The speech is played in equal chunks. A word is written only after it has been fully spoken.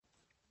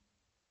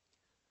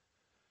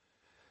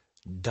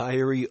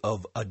Diary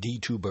of a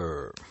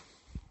DTuber.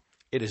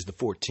 It is the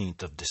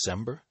 14th of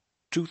December,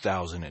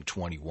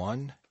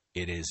 2021.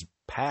 It is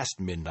past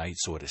midnight,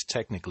 so it is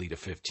technically the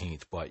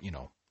 15th, but you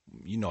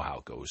know how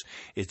it goes.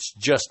 It's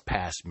just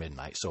past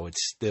midnight, so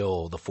it's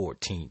still the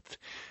 14th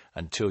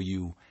until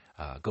you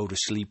go to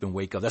sleep and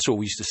wake up. That's what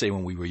we used to say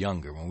when we were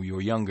younger. When we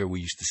were younger, we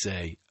used to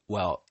say,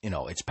 well,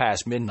 it's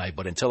past midnight,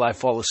 but until I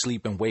fall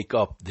asleep and wake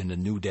up, then the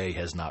new day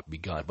has not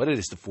begun. But it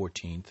is the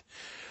 14th.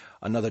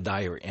 Another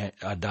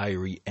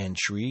diary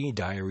entry,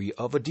 Diary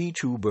of a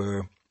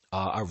DTuber.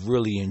 I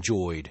really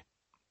enjoyed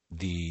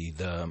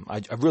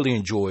I really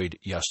enjoyed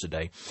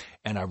yesterday,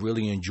 and I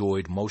really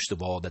enjoyed most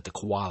of all that the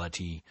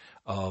quality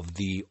of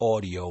the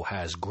audio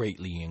has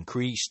greatly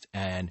increased,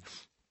 and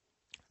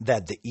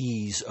that the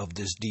ease of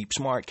this deep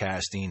smart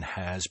casting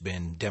has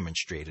been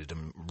demonstrated.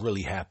 I'm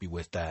really happy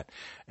with that.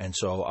 And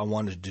so I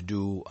wanted to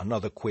do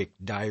another quick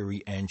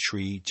diary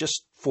entry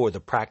just for the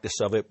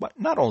practice of it, but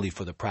not only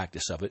for the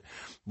practice of it,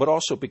 but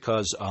also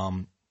because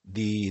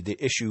the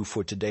issue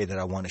for today that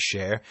I want to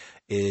share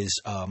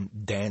is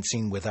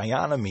dancing with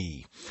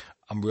Ayanami.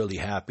 I'm really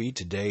happy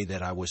today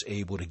that I was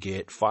able to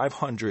get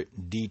 500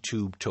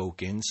 DTube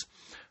tokens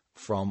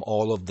from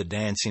all of the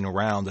dancing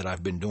around that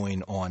I've been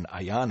doing on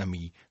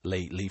Ayanami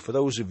lately. For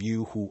those of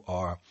you who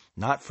are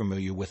not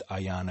familiar with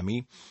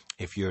Ayanami,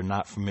 if you're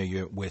not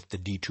familiar with the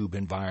DTube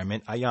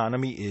environment,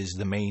 Ayanami is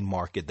the main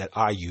market that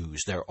I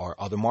use. There are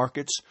other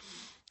markets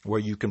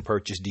where you can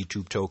purchase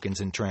DTube tokens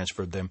and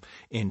transfer them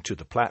into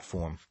the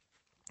platform.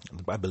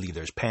 I believe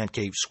there's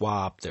Pancake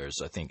Swap,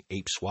 there's I think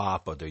Ape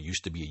Swap, or there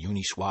used to be a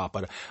Uniswap,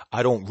 but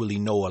I don't really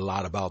know a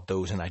lot about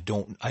those, and I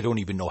don't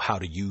even know how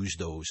to use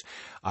those.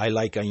 I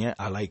like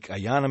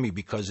Ayanami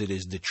because it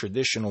is the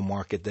traditional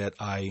market that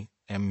I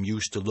am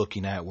used to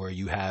looking at, where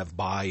you have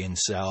buy and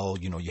sell,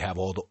 you have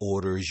all the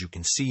orders, you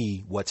can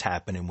see what's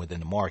happening within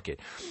the market.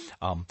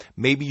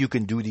 Maybe you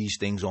can do these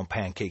things on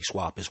Pancake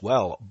Swap as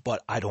well,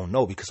 but I don't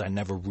know because I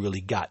never really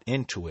got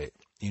into it.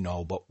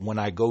 But when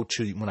I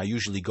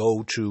usually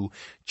go to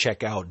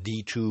check out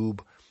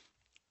DTube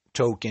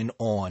token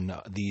on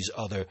these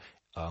other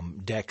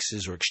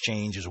dexes or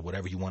exchanges or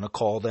whatever you want to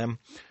call them,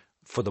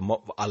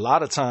 a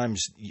lot of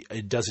times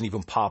it doesn't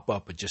even pop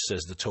up. It just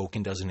says the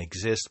token doesn't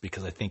exist,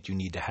 because I think you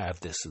need to have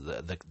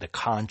the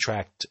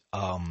contract,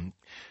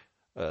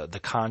 the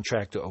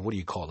contract, or what do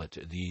you call it?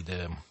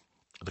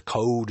 The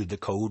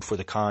code for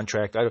the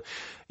contract, and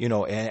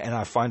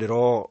I find it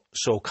all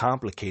so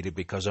complicated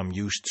because I'm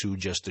used to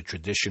just the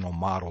traditional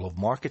model of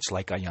markets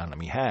like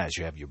Ayanami has.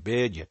 You have your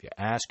bid, you have your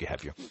ask, you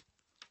have your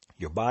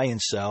buy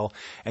and sell,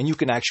 and you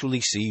can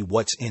actually see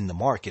what's in the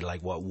market,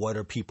 like what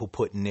are people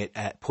putting in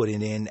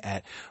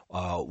at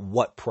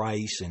what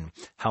price, and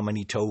how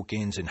many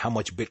tokens, and how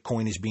much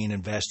Bitcoin is being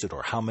invested,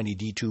 or how many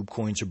DTube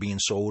coins are being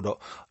sold.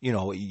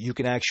 You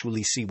can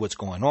actually see what's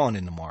going on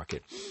in the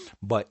market.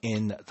 But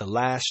in the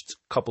last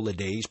couple of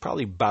days,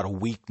 probably about a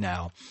week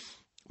now,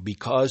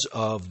 because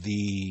of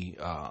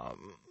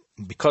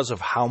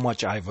how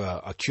much I've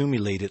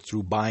accumulated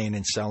through buying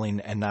and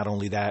selling, and not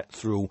only that,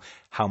 through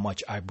how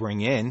much I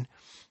bring in,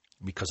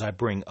 because I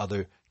bring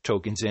other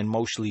tokens in,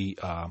 mostly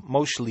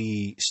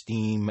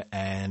Steam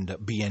and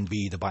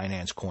BNB, the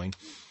Binance coin,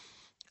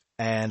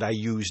 and I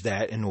use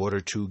that in order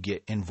to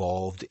get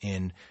involved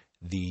in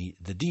the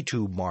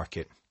DTube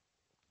market.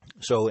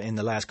 So in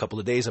the last couple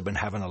of days, I've been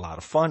having a lot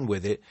of fun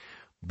with it,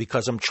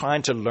 because I'm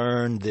trying to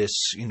learn this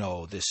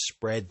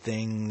spread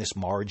thing, this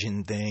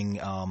margin thing.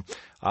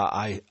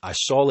 I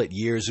saw it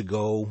years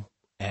ago,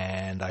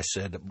 and I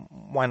said,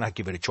 why not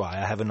give it a try?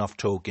 I have enough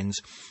tokens.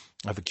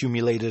 I've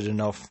accumulated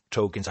enough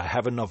tokens. I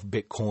have enough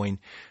Bitcoin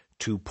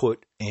to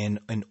put in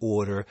an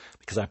order,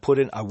 because I put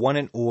in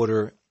an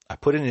order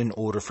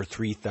for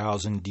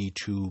 3,000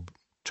 DTube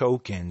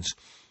tokens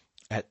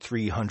at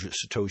 300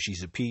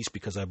 Satoshis a piece,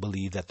 because I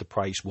believe that the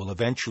price will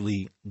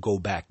eventually go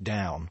back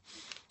down.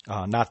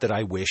 Not that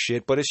I wish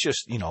it, but it's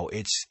just,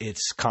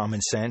 it's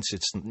common sense.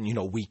 It's,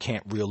 we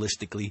can't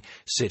realistically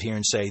sit here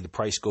and say the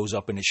price goes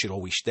up and it should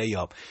always stay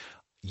up.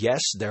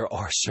 Yes, there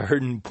are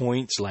certain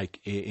points,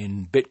 like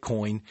in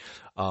Bitcoin,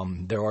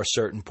 there are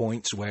certain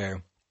points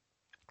where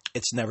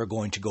it's never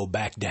going to go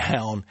back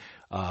down.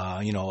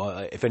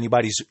 If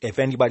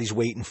anybody's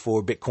waiting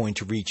for Bitcoin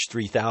to reach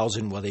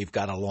 3,000, well, they've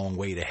got a long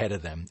wait ahead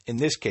of them. In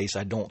this case,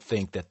 I don't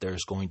think that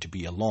there's going to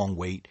be a long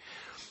wait,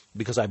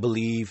 because I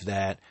believe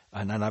that,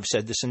 and I've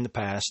said this in the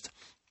past,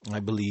 I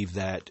believe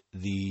that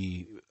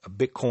the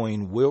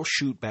Bitcoin will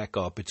shoot back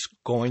up. It's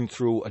going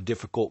through a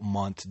difficult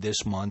month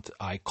this month.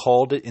 I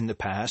called it in the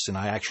past, and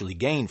I actually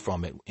gained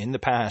from it in the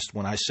past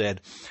when I said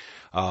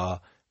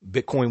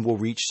Bitcoin will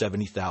reach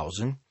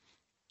 70,000.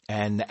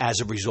 And as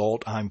a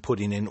result, I'm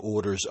putting in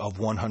orders of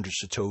 100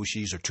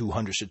 Satoshis or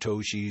 200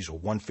 Satoshis or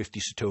 150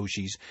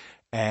 Satoshis.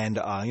 And,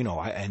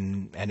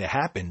 and it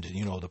happened.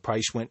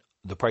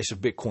 The price of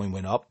Bitcoin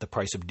went up, the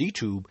price of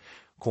DTube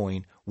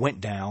coin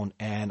went down,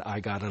 and I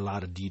got a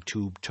lot of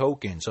DTube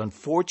tokens.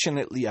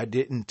 Unfortunately, I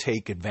didn't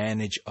take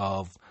advantage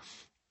of,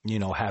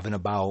 having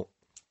about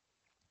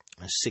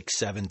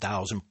 6,000,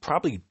 7,000,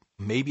 probably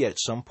maybe at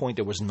some point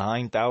there was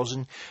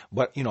 9,000,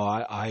 but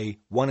I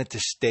wanted to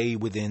stay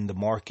within the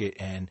market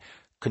and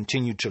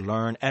continue to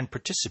learn and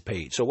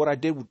participate. So what I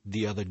did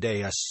the other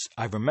day,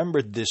 I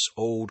remembered this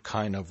old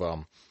kind of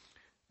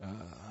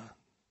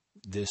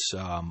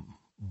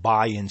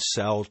buy and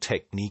sell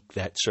technique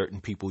that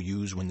certain people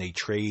use when they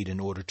trade in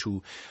order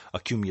to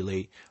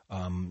accumulate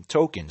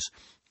tokens.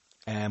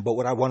 But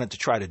what I wanted to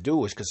try to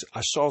do is, because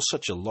I saw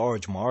such a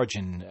large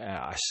margin,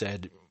 I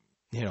said,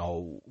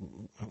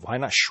 why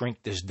not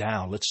shrink this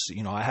down?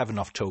 I have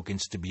enough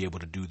tokens to be able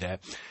to do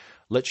that.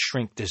 Let's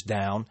shrink this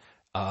down.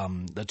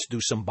 Let's do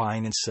some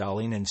buying and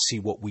selling and see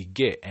what we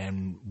get.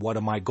 And one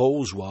of my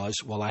goals was,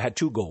 I had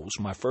two goals.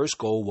 My first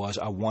goal was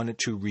I wanted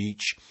to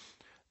reach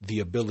the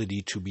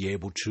ability to be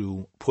able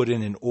to put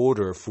in an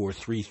order for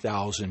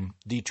 3,000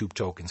 DTube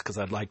tokens, because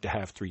I'd like to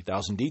have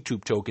 3,000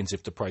 DTube tokens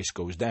if the price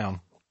goes down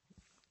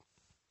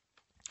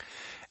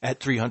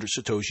at 300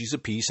 Satoshis a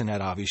piece. And that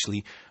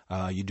obviously,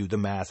 you do the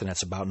math, and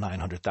that's about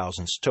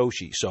 900,000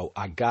 Satoshi. So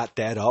I got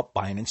that up,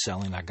 buying and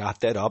selling. I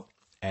got that up.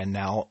 And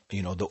now,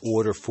 the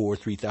order for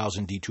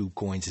 3,000 DTube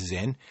coins is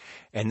in.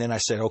 And then I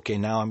said, okay,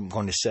 now I'm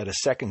going to set a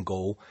second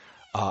goal.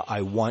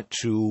 I want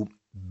to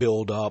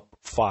build up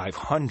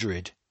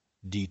 500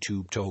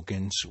 DTube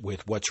tokens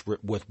with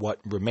what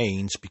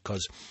remains,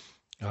 because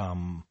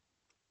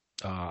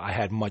I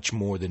had much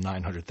more than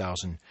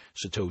 900,000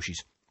 Satoshis.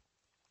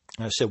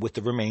 And I said, with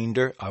the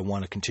remainder, I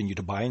want to continue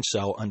to buy and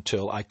sell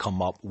until I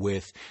come up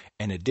with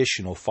an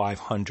additional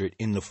 500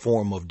 in the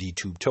form of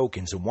DTube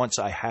tokens. And once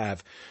I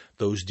have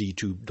those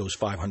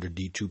 500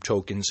 DTube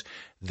tokens,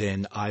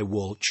 then I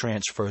will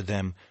transfer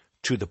them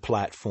to the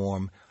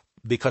platform,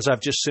 because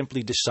I've just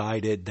simply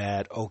decided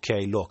that,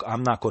 okay, look,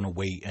 I'm not going to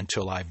wait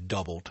until I've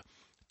doubled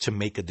to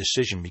make a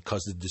decision,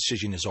 because the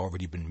decision has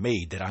already been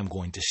made that I'm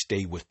going to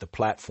stay with the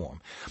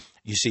platform.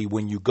 You see,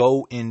 when you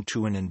go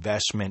into an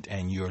investment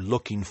and you're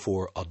looking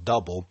for a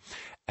double,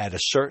 at a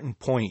certain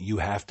point you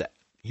have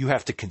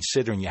to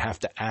consider, and you have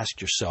to ask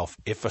yourself,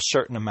 if a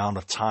certain amount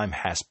of time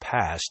has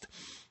passed,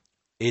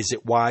 is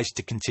it wise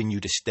to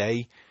continue to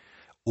stay?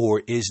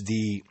 Or is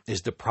the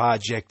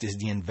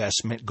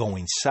investment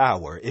going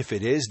sour? If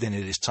it is, then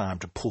it is time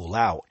to pull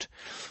out.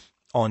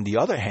 On the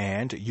other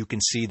hand, you can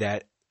see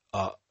that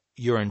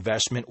your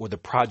investment or the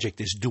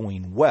project is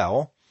doing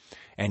well,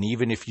 and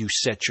even if you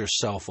set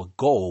yourself a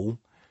goal,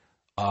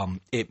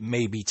 it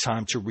may be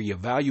time to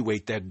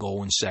reevaluate that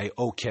goal and say,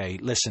 okay,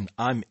 listen,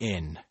 I'm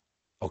in.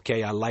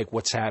 Okay, I like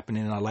what's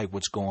happening, and I like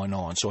what's going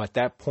on. So at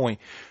that point,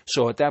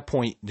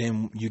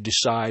 then you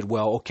decide,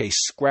 well, okay,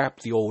 scrap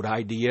the old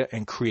idea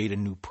and create a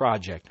new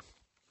project.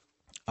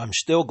 I'm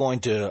still going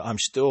to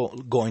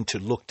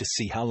look to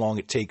see how long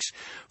it takes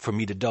for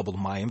me to double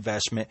my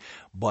investment,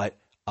 but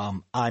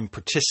I'm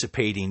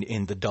participating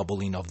in the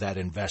doubling of that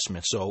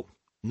investment. So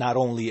not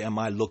only am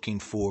I looking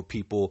for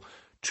people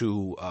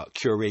to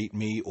curate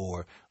me,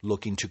 or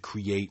looking to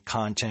create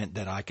content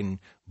that I can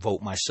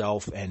vote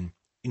myself, and,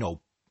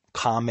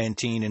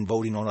 commenting and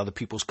voting on other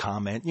people's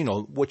comment,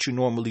 what you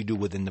normally do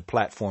within the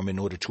platform in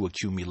order to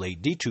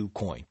accumulate DTube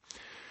coin.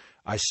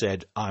 I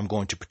said I'm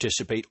going to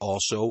participate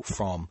also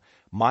from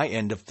my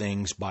end of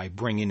things by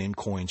bringing in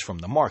coins from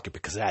the market,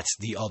 because that's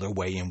the other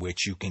way in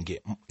which you can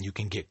get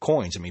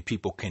coins. I mean,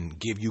 people can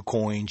give you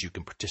coins, you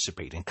can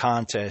participate in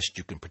contests,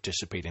 you can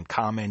participate in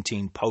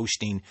commenting,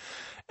 posting,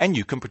 and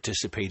you can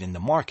participate in the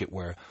market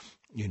where,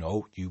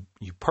 you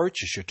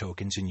purchase your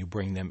tokens and you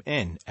bring them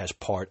in as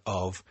part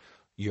of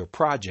your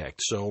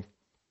project. So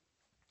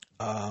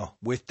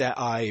with that,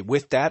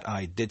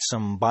 I did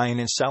some buying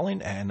and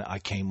selling, and I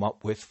came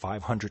up with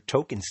 500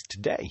 tokens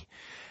today.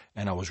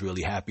 And I was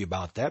really happy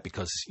about that,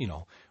 because,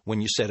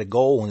 when you set a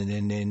goal and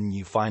then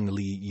you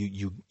finally,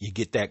 you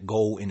get that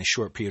goal in a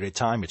short period of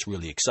time, it's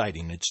really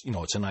exciting.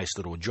 It's a nice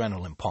little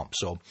adrenaline pump.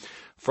 So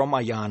from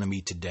my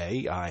Yonomi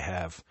today, I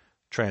have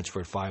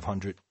transferred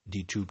 500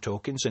 DTube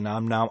tokens, and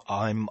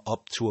I'm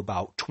up to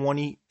about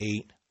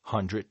 2,800.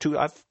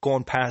 I've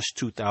gone past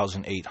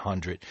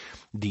 2,800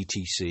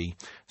 DTC,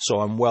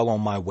 so I'm well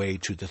on my way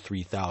to the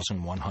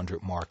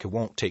 3,100 mark. It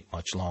won't take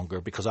much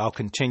longer, because I'll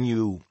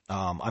continue.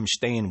 I'm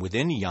staying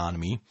within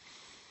Yonomi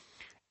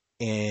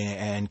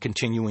and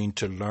continuing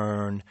to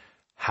learn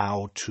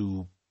how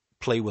to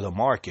play with a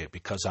market,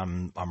 because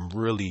I'm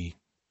really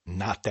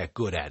not that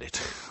good at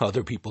it.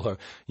 Other people are,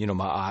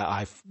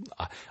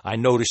 I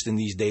noticed in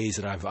these days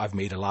that I've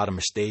made a lot of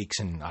mistakes,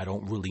 and I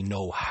don't really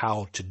know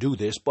how to do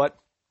this, but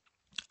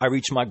I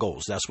reached my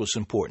goals. That's what's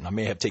important. I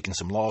may have taken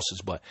some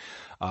losses, but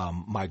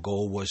my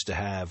goal was to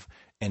have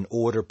an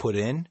order put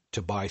in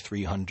to buy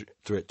 3,000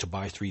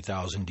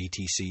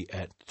 DTC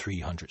at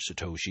 300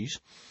 Satoshis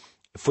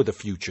for the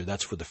future.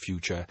 That's for the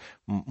future.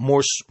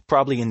 More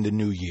probably in the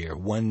new year,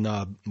 when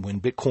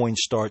Bitcoin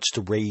starts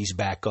to raise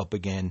back up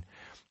again,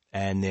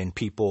 and then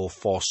people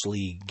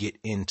falsely get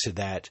into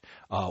that,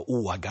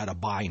 I gotta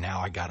buy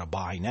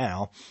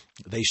now.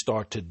 They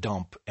start to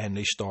dump, and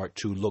they start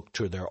to look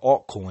to their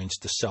altcoins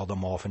to sell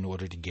them off in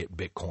order to get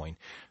Bitcoin.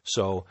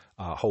 So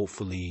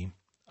hopefully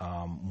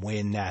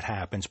when that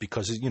happens,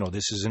 because, you know,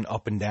 this is an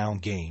up and down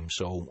game.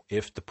 So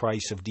if the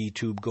price of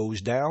DTube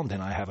goes down,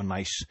 then I have a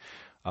nice,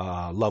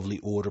 lovely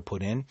order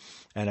put in.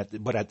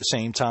 But at the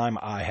same time,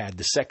 I had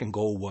the second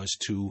goal was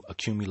to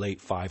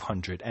accumulate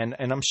 500, and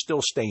I'm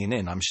still staying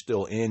in. I'm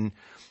still in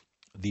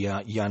the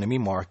Yanami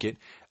market,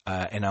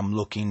 and I'm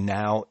looking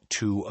now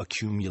to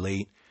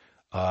accumulate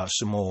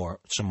some more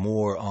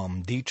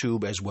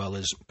DTube as well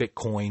as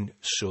Bitcoin,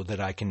 so that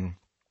I can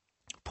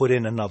put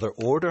in another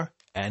order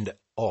and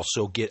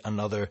also get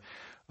another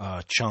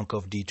chunk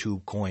of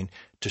DTube coin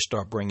to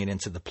start bringing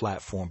into the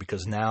platform.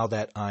 Because now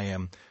that I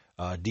am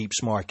deep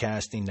smart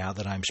casting, now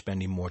that I'm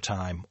spending more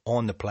time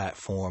on the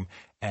platform,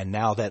 and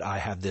now that I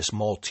have this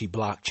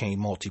multi-blockchain,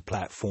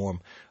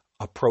 multi-platform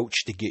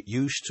approach to get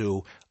used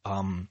to,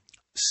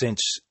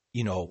 since,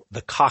 you know,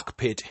 the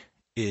cockpit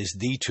is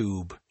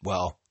DTube,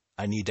 well,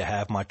 I need to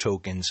have my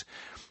tokens,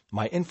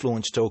 my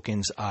influence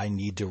tokens. I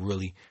need to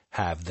really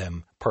have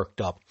them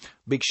perked up.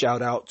 Big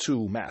shout out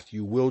to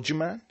Matthew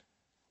Wilgerman,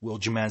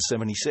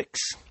 Wilgerman76.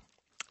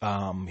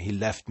 He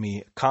left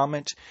me a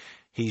comment.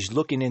 He's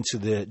looking into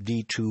the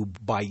DTube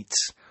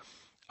Bytes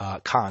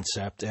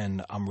concept,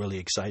 and I'm really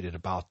excited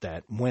about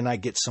that. When I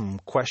get some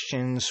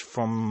questions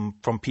from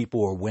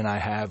people, or when I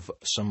have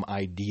some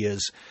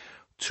ideas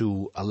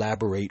to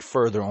elaborate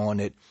further on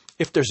it,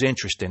 if there's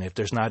interest in it. If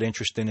there's not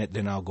interest in it,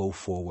 then I'll go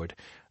forward.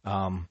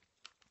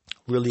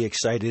 Really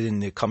excited in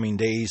the coming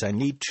days. I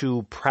need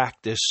to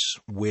practice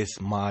with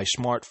my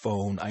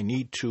smartphone. I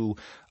need to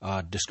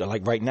discuss,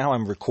 like right now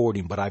I'm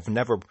recording, but I've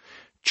never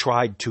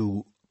tried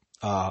to,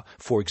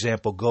 for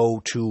example,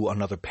 go to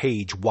another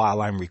page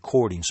while I'm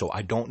recording. So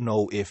I don't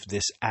know if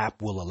this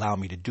app will allow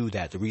me to do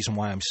that. The reason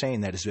why I'm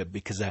saying that is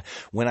because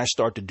when I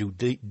start to do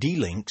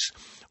D-links,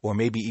 or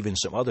maybe even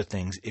some other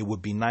things, it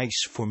would be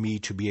nice for me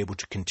to be able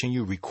to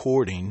continue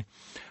recording,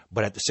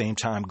 but at the same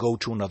time go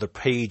to another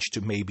page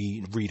to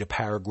maybe read a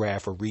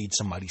paragraph or read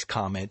somebody's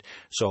comment.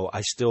 So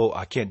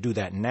I can't do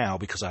that now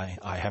because I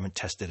haven't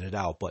tested it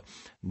out, but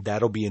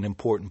that'll be an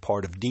important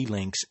part of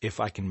D-links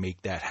if I can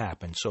make that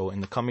happen. So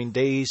in the coming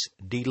days,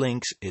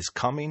 D-links is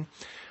coming.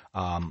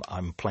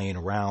 I'm playing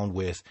around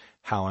with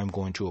how I'm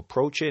going to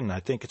approach it, and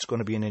I think it's going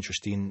to be an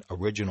interesting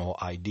original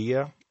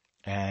idea.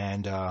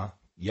 And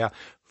yeah,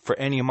 for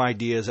any of my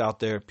ideas out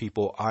there,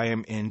 people, I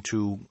am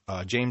into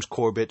James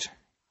Corbett.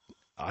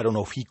 I don't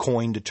know if he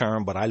coined the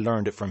term, but I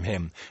learned it from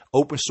him.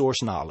 Open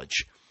source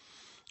knowledge.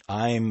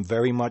 I am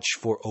very much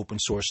for open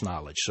source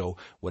knowledge. So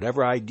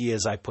whatever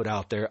ideas I put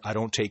out there, I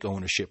don't take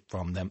ownership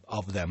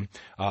of them.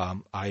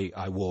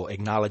 I will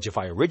acknowledge if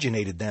I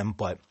originated them,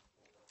 but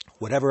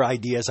whatever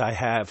ideas I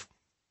have,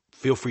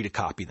 feel free to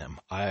copy them.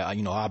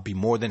 I'll be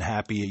more than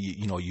happy.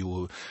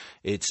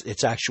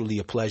 It's actually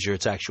a pleasure.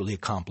 It's actually a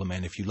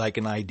compliment. If you like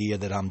an idea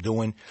that I'm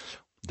doing,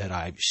 that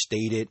I've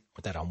stated,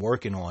 that I'm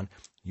working on,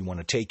 you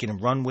want to take it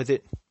and run with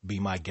it, be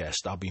my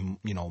guest. I'll be,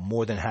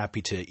 more than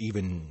happy to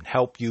even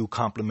help you,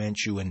 compliment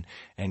you,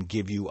 and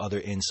give you other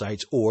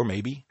insights, or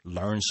maybe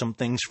learn some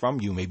things from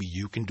you. Maybe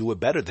you can do it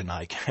better than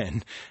I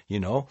can,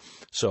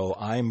 So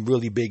I'm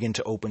really big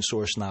into open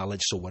source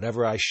knowledge. So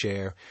whatever I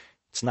share,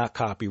 it's not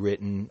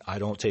copywritten. I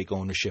don't take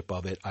ownership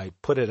of it. I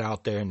put it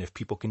out there, and if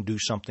people can do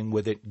something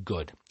with it,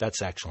 good.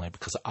 That's excellent,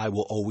 because I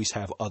will always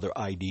have other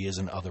ideas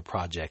and other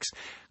projects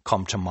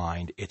come to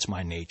mind. It's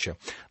my nature.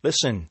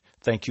 Listen,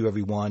 thank you,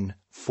 everyone,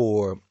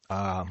 for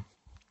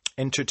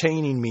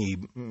entertaining me,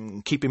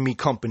 keeping me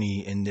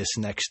company in this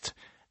next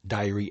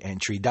diary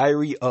entry.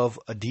 Diary of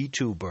a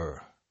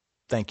DTuber.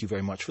 Thank you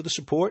very much for the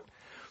support.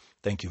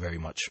 Thank you very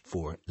much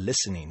for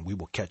listening. We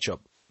will catch up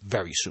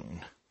very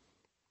soon.